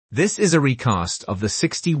This is a recast of the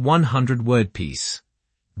 6,100-word piece,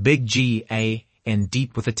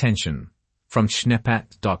 BigGAN-Deep with Attention, from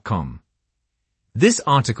Schneepat.com. This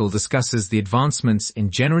article discusses the advancements in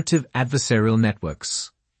generative adversarial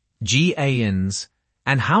networks, GANs,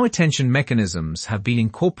 and how attention mechanisms have been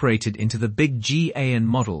incorporated into the BigGAN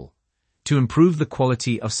model to improve the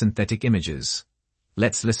quality of synthetic images.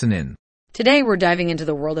 Let's listen in. Today we're diving into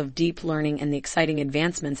the world of deep learning and the exciting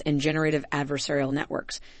advancements in generative adversarial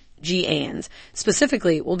networks, GANs.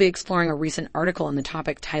 Specifically, we'll be exploring a recent article on the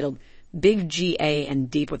topic titled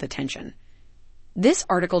BigGAN-Deep with Attention. This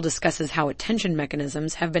article discusses how attention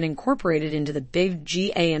mechanisms have been incorporated into the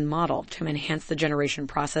BigGAN model to enhance the generation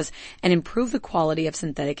process and improve the quality of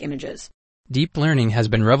synthetic images. Deep learning has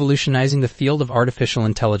been revolutionizing the field of artificial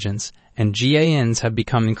intelligence, and GANs have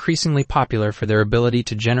become increasingly popular for their ability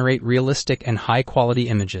to generate realistic and high-quality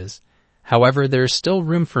images. However, there is still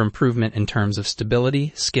room for improvement in terms of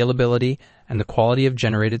stability, scalability, and the quality of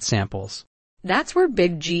generated samples. That's where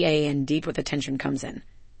BigGAN-Deep with Attention comes in.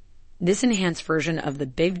 This enhanced version of the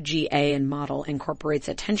BigGAN model incorporates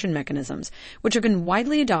attention mechanisms, which have been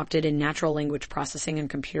widely adopted in natural language processing and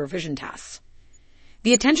computer vision tasks.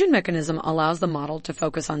 The attention mechanism allows the model to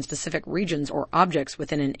focus on specific regions or objects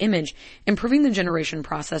within an image, improving the generation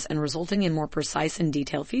process and resulting in more precise and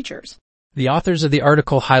detailed features. The authors of the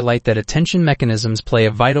article highlight that attention mechanisms play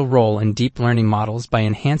a vital role in deep learning models by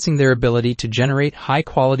enhancing their ability to generate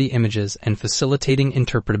high-quality images and facilitating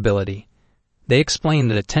interpretability. They explain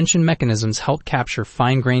that attention mechanisms help capture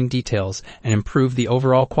fine-grained details and improve the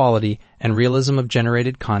overall quality and realism of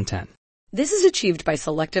generated content. This is achieved by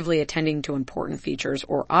selectively attending to important features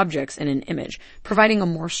or objects in an image, providing a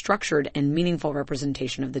more structured and meaningful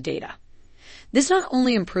representation of the data. This not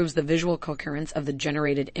only improves the visual coherence of the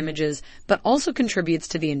generated images, but also contributes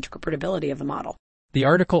to the interpretability of the model. The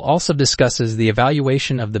article also discusses the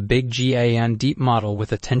evaluation of the BigGAN-Deep model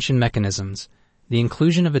with attention mechanisms. The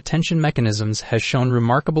inclusion of attention mechanisms has shown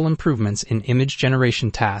remarkable improvements in image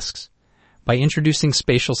generation tasks. By introducing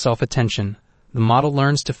spatial self-attention, the model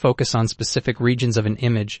learns to focus on specific regions of an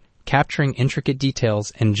image, capturing intricate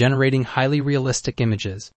details and generating highly realistic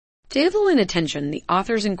images. To evaluate attention, the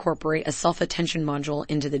authors incorporate a self-attention module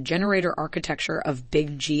into the generator architecture of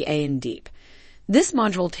BigGAN-Deep. This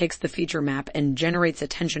module takes the feature map and generates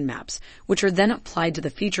attention maps, which are then applied to the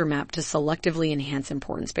feature map to selectively enhance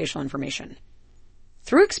important spatial information.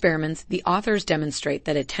 Through experiments, the authors demonstrate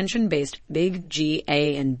that attention-based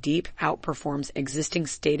BigGAN-Deep outperforms existing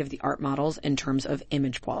state-of-the-art models in terms of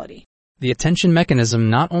image quality. The attention mechanism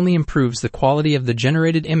not only improves the quality of the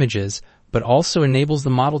generated images, but also enables the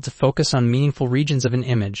model to focus on meaningful regions of an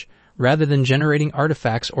image, rather than generating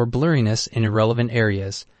artifacts or blurriness in irrelevant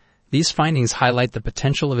areas. These findings highlight the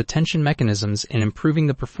potential of attention mechanisms in improving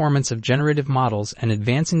the performance of generative models and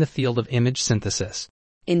advancing the field of image synthesis.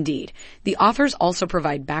 Indeed, the authors also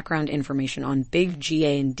provide background information on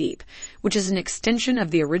BigGAN-Deep, which is an extension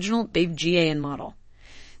of the original BigGAN model.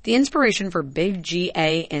 The inspiration for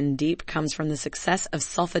BigGAN-Deep comes from the success of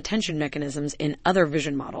self-attention mechanisms in other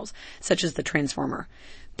vision models, such as the transformer.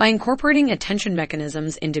 By incorporating attention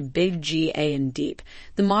mechanisms into BigGAN-Deep,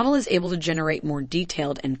 the model is able to generate more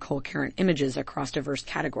detailed and coherent images across diverse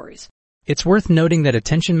categories. It's worth noting that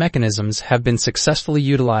attention mechanisms have been successfully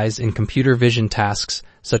utilized in computer vision tasks,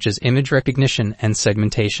 such as image recognition and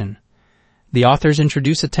segmentation. The authors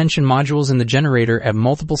introduce attention modules in the generator at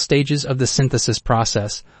multiple stages of the synthesis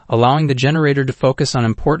process, allowing the generator to focus on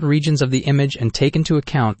important regions of the image and take into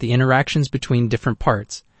account the interactions between different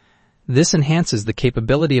parts. This enhances the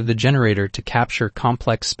capability of the generator to capture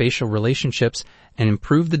complex spatial relationships and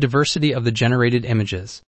improve the diversity of the generated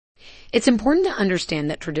images. It's important to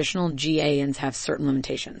understand that traditional GANs have certain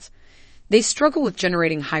limitations. They struggle with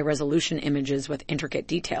generating high-resolution images with intricate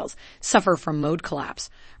details, suffer from mode collapse,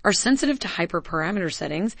 are sensitive to hyperparameter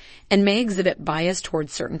settings, and may exhibit bias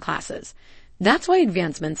towards certain classes. That's why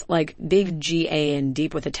advancements like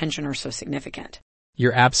BigGAN-Deep with Attention are so significant.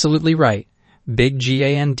 You're absolutely right.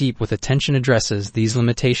 BigGAN-Deep with Attention addresses these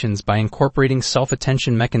limitations by incorporating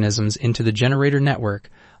self-attention mechanisms into the generator network,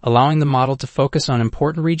 allowing the model to focus on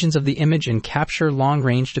important regions of the image and capture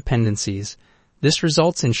long-range dependencies. This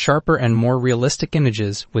results in sharper and more realistic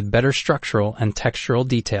images with better structural and textural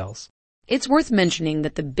details. It's worth mentioning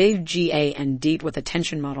that the BigGAN-Deep with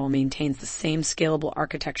Attention model maintains the same scalable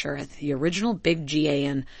architecture as the original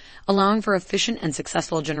BigGAN, allowing for efficient and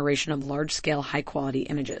successful generation of large-scale, high-quality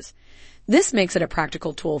images. This makes it a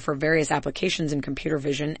practical tool for various applications in computer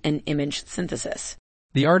vision and image synthesis.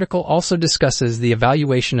 The article also discusses the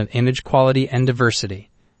evaluation of image quality and diversity.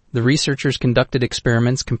 The researchers conducted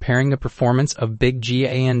experiments comparing the performance of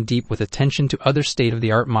BigGAN-Deep with attention to other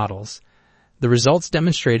state-of-the-art models. The results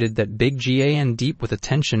demonstrated that BigGAN-Deep with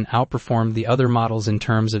attention outperformed the other models in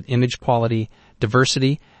terms of image quality,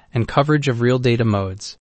 diversity, and coverage of real data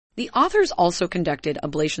modes. The authors also conducted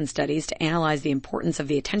ablation studies to analyze the importance of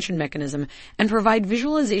the attention mechanism and provide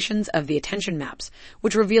visualizations of the attention maps,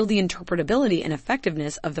 which reveal the interpretability and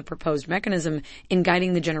effectiveness of the proposed mechanism in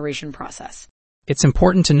guiding the generation process. It's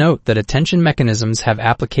important to note that attention mechanisms have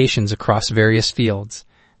applications across various fields.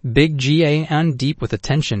 BigGAN-Deep with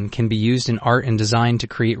attention can be used in art and design to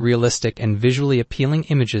create realistic and visually appealing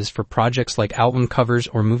images for projects like album covers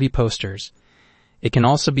or movie posters. It can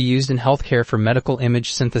also be used in healthcare for medical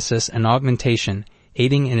image synthesis and augmentation,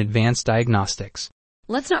 aiding in advanced diagnostics.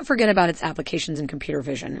 Let's not forget about its applications in computer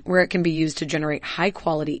vision, where it can be used to generate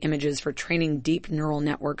high-quality images for training deep neural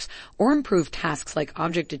networks or improve tasks like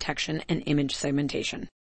object detection and image segmentation.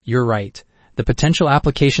 You're right. The potential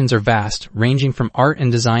applications are vast, ranging from art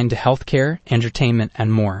and design to healthcare, entertainment,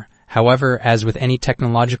 and more. However, as with any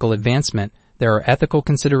technological advancement, there are ethical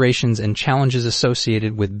considerations and challenges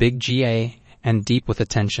associated with BigGAN-Deep with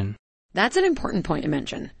attention. That's an important point to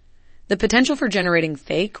mention. The potential for generating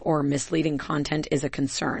fake or misleading content is a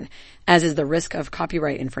concern, as is the risk of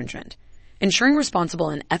copyright infringement. Ensuring responsible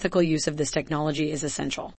and ethical use of this technology is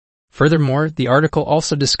essential. Furthermore, the article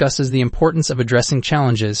also discusses the importance of addressing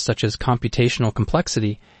challenges such as computational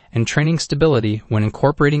complexity and training stability when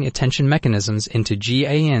incorporating attention mechanisms into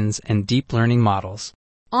GANs and deep learning models.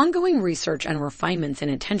 Ongoing research and refinements in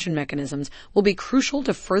attention mechanisms will be crucial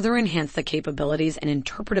to further enhance the capabilities and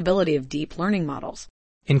interpretability of deep learning models.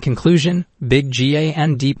 In conclusion,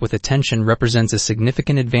 BigGAN-Deep with attention represents a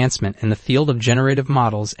significant advancement in the field of generative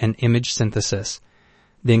models and image synthesis.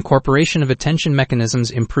 The incorporation of attention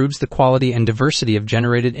mechanisms improves the quality and diversity of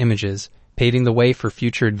generated images, paving the way for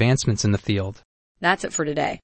future advancements in the field. That's it for today.